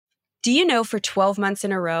Do you know for 12 months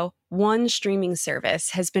in a row, one streaming service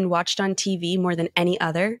has been watched on TV more than any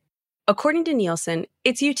other? According to Nielsen,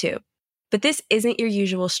 it's YouTube. But this isn't your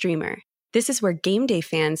usual streamer. This is where game day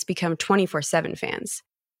fans become 24/7 fans,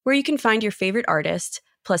 where you can find your favorite artist,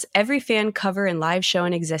 plus every fan cover and live show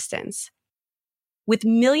in existence. With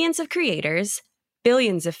millions of creators,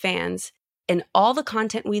 billions of fans, and all the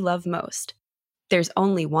content we love most, there's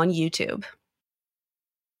only one YouTube.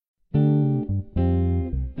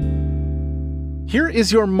 Here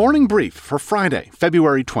is your morning brief for Friday,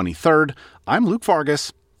 February 23rd. I'm Luke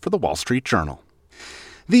Vargas for The Wall Street Journal.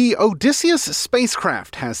 The Odysseus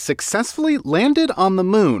spacecraft has successfully landed on the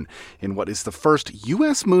moon in what is the first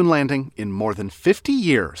U.S. moon landing in more than 50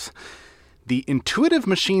 years. The Intuitive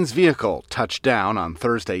Machines vehicle touched down on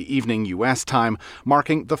Thursday evening U.S. time,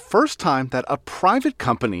 marking the first time that a private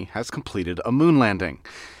company has completed a moon landing.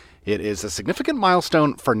 It is a significant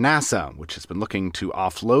milestone for NASA, which has been looking to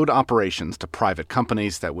offload operations to private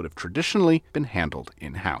companies that would have traditionally been handled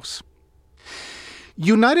in-house.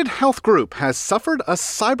 United Health Group has suffered a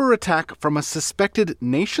cyber attack from a suspected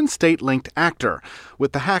nation-state-linked actor,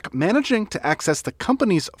 with the hack managing to access the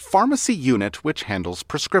company's pharmacy unit, which handles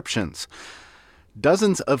prescriptions.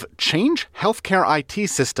 Dozens of Change Healthcare IT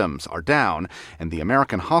systems are down, and the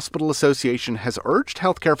American Hospital Association has urged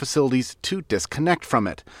healthcare facilities to disconnect from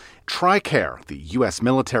it. TRICARE, the U.S.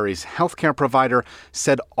 military's healthcare provider,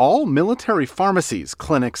 said all military pharmacies,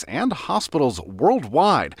 clinics, and hospitals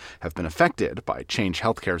worldwide have been affected by Change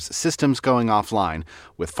Healthcare's systems going offline,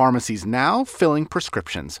 with pharmacies now filling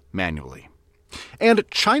prescriptions manually. And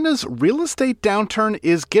China's real estate downturn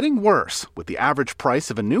is getting worse, with the average price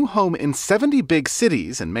of a new home in 70 big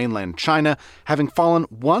cities in mainland China having fallen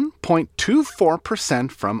 1.24%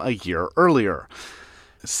 from a year earlier.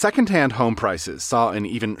 Second-hand home prices saw an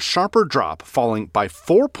even sharper drop, falling by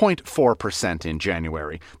 4.4% in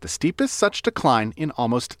January, the steepest such decline in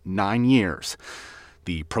almost 9 years.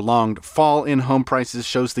 The prolonged fall in home prices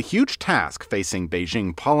shows the huge task facing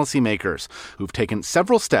Beijing policymakers, who've taken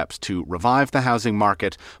several steps to revive the housing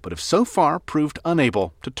market, but have so far proved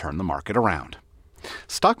unable to turn the market around.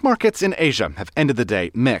 Stock markets in Asia have ended the day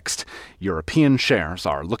mixed. European shares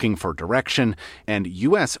are looking for direction, and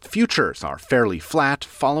U.S. futures are fairly flat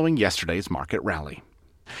following yesterday's market rally.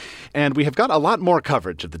 And we have got a lot more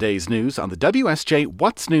coverage of the day's news on the WSJ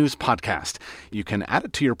What's News podcast. You can add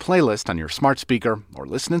it to your playlist on your smart speaker or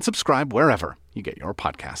listen and subscribe wherever you get your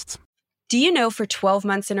podcasts. Do you know for 12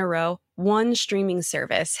 months in a row, one streaming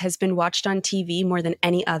service has been watched on TV more than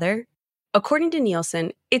any other? According to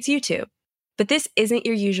Nielsen, it's YouTube. But this isn't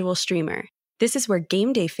your usual streamer. This is where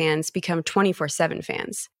game day fans become 24/7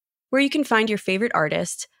 fans, where you can find your favorite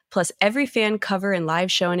artist, plus every fan cover and live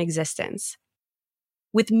show in existence.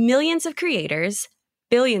 With millions of creators,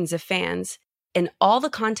 billions of fans, and all the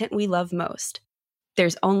content we love most,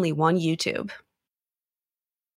 there's only one YouTube.